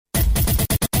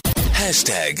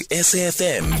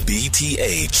#SAFMBTH.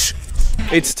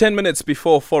 It's 10 minutes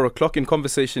before 4 o'clock. In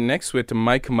conversation next with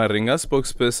Mike Maringa,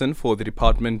 spokesperson for the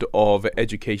Department of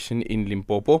Education in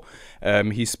Limpopo.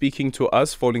 He's speaking to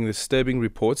us following the disturbing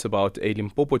reports about a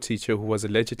Limpopo teacher who was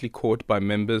allegedly caught by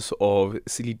members of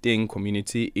Seleteng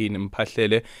community in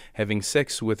Mphahlele having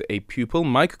sex with a pupil.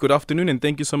 Mike, good afternoon and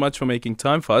thank you so much for making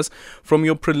time for us. From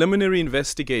your preliminary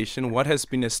investigation, what has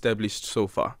been established so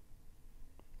far?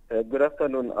 Good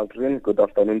afternoon, Aldrin. Good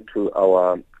afternoon to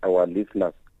our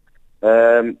listeners.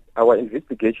 Our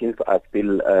investigations are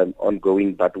still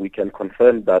ongoing, but we can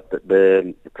confirm that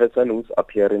the person who's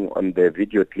appearing on the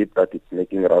video clip that is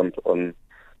making rounds on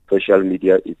social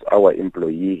media is our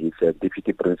employee. He's a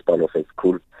deputy principal of a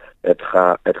school at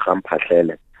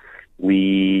Mphahlele.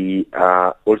 We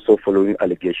are also following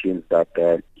allegations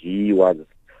that he was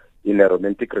in a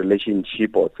romantic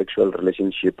relationship or sexual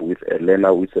relationship with a learner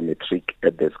who is a matric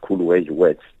at the school where he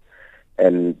works.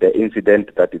 And the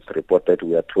incident that is reported,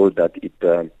 we are told that it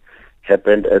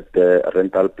happened at the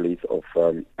rental place of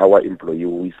our employee,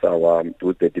 who is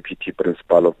the deputy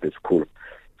principal of the school.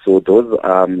 So those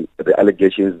are the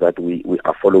allegations that we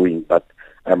are following. But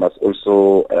I must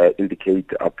also indicate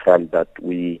upfront that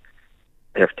we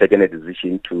have taken a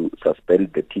decision to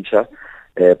suspend the teacher,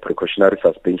 precautionary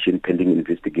suspension pending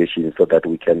investigation, so that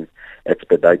we can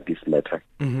expedite this matter.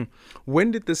 Mm-hmm.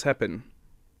 When did this happen?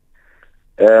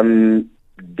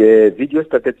 The video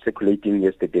started circulating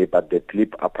yesterday, but the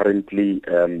clip apparently,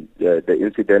 the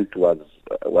incident was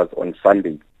on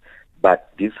Sunday.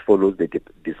 But this follows the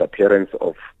disappearance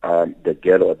of the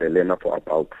girl or the learner for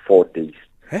about 4 days.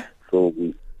 Huh? So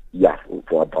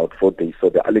for about 4 days. So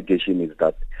the allegation is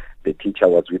that the teacher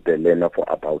was with the learner for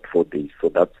about 4 days. So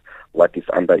that's what is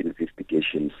under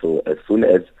investigation. So as soon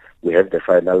as we have the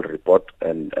final report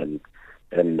and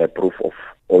the proof of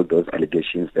all those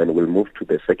allegations, then we'll move to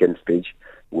the second stage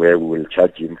where we will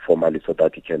charge him formally so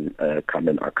that he can come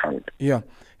and account. Yeah.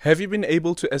 Have you been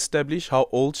able to establish how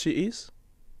old she is?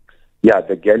 Yeah,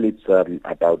 the girl is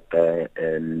about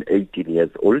 18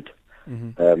 years old.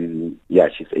 Mm-hmm.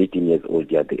 She's 18 years old.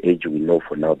 Yeah, the age we know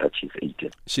for now that she's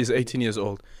 18. She's 18 years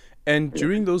old. And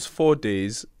during those 4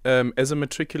 days, as a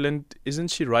matriculant, isn't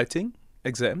she writing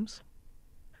exams?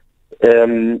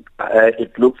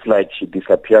 It looks like she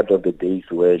disappeared on the days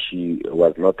where she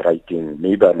was not writing.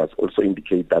 Maybe I must also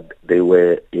indicate that they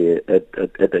were at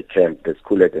the camp. The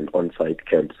school had an on-site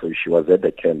camp, so she was at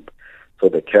the camp. So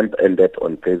the camp ended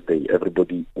on Thursday.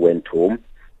 Everybody went home.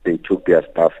 They took their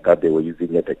stuff that they were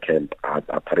using at the camp,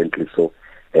 apparently. So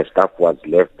her stuff was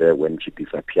left there when she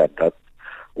disappeared. That's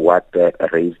what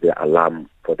raised the alarm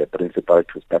for the principal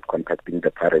to start contacting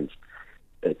the parents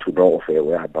to know of her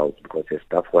whereabouts, because her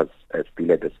stuff was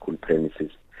still at the school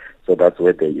premises. So that's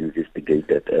where they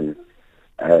investigated, and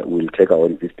we'll take our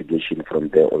investigation from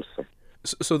there also.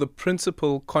 So the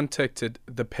principal contacted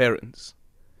the parents?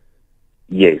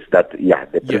 Yes,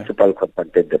 the principal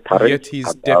contacted the parents. Yet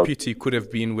his deputy could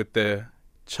have been with the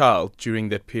child during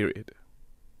that period?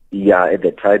 Yeah, at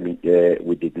the time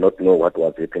we did not know what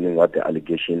was happening, what the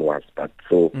allegation was. But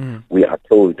so we are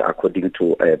told, according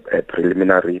to a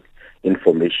preliminary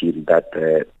information, that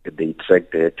they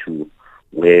tracked her to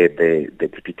where the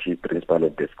deputy principal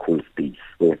of the school stays.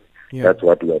 So that's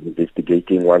what we are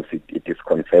investigating. Once it is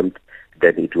confirmed,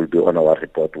 then it will be on our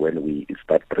report when we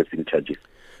start pressing charges.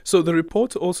 So the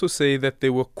reports also say that they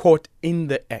were caught in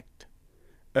the act.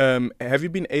 Have you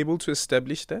been able to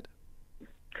establish that?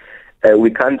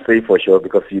 We can't say for sure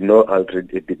because,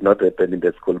 Aldrin, it did not happen in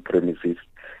the school premises.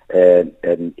 And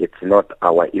it's not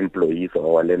our employees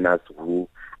or our learners who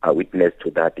are witness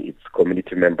to that. It's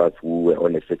community members who were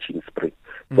on a searching spree.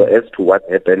 So as to what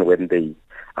happened when they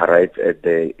arrived at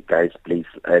the guy's place,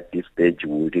 at this stage,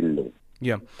 we didn't know.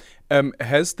 Yeah.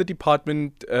 Has the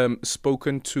department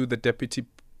spoken to the deputy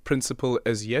principal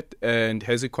as yet, and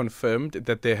has it confirmed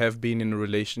that they have been in a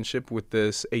relationship with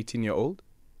this 18-year-old?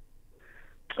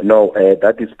 No,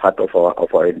 that is part of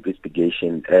our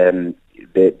investigation.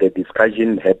 The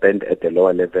discussion happened at the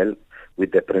lower level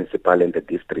with the principal and the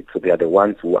district. So they are the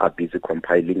ones who are busy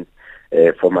compiling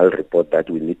a formal report that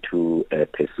we need to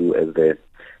pursue as the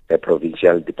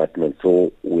provincial department.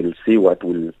 So we'll see what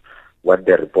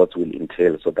the reports will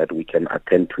entail so that we can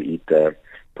attend to it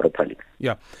properly.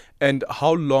 Yeah. And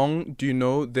how long do you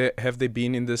know have they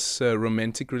been in this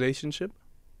romantic relationship?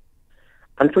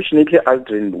 Unfortunately,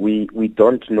 Aldrin, we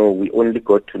don't know. We only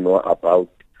got to know about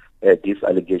this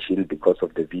allegation because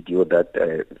of the video that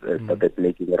started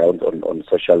making around on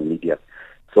social media.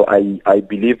 So I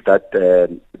believe that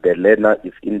the learner,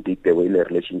 if indeed they were in a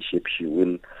relationship, she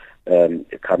will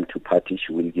come to party,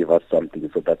 she will give us something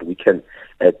so that we can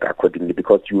act accordingly.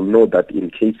 Because you know that in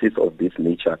cases of this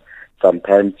nature,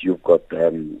 sometimes you've got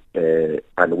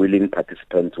unwilling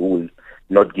participants who will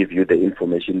not give you the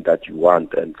information that you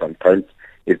want, and sometimes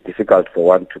it's difficult for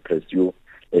one to pursue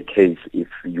a case if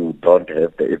you don't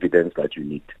have the evidence that you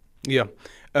need. Yeah.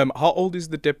 How old is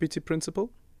the deputy principal?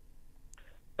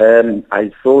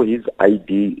 I saw his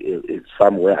ID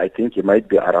somewhere. I think he might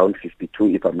be around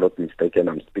 52, if I'm not mistaken.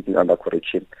 I'm speaking under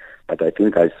correction, but I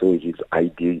think I saw his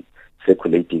ID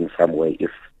circulating somewhere.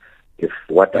 If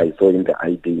what I saw in the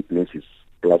ID, it means he's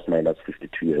plus minus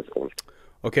 52 years old.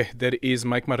 Okay, that is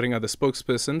Mike Maringa, the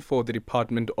spokesperson for the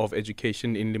Department of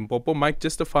Education in Limpopo. Mike,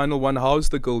 just a final one. How's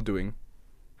the girl doing?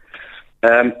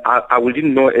 I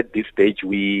wouldn't know at this stage.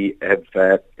 We have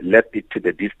left it to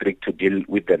the district to deal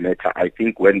with the matter. I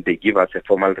think when they give us a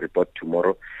formal report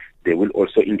tomorrow, they will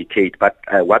also indicate. But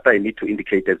what I need to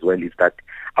indicate as well is that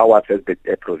ours as the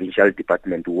provincial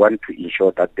department want to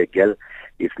ensure that the girl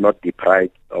is not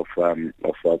deprived of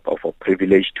a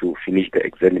privilege to finish the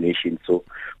examination. So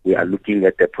we are looking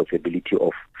at the possibility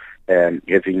of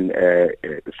having a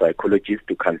psychologist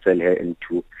to counsel her and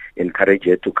to encourage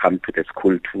her to come to the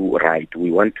school to write. We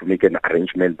want to make an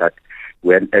arrangement that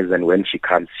when she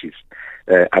comes, she's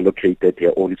allocated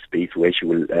her own space where she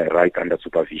will write under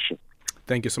supervision.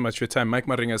 Thank you so much for your time. Mike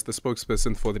Maringa is the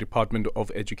spokesperson for the Department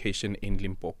of Education in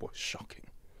Limpopo. Shocking.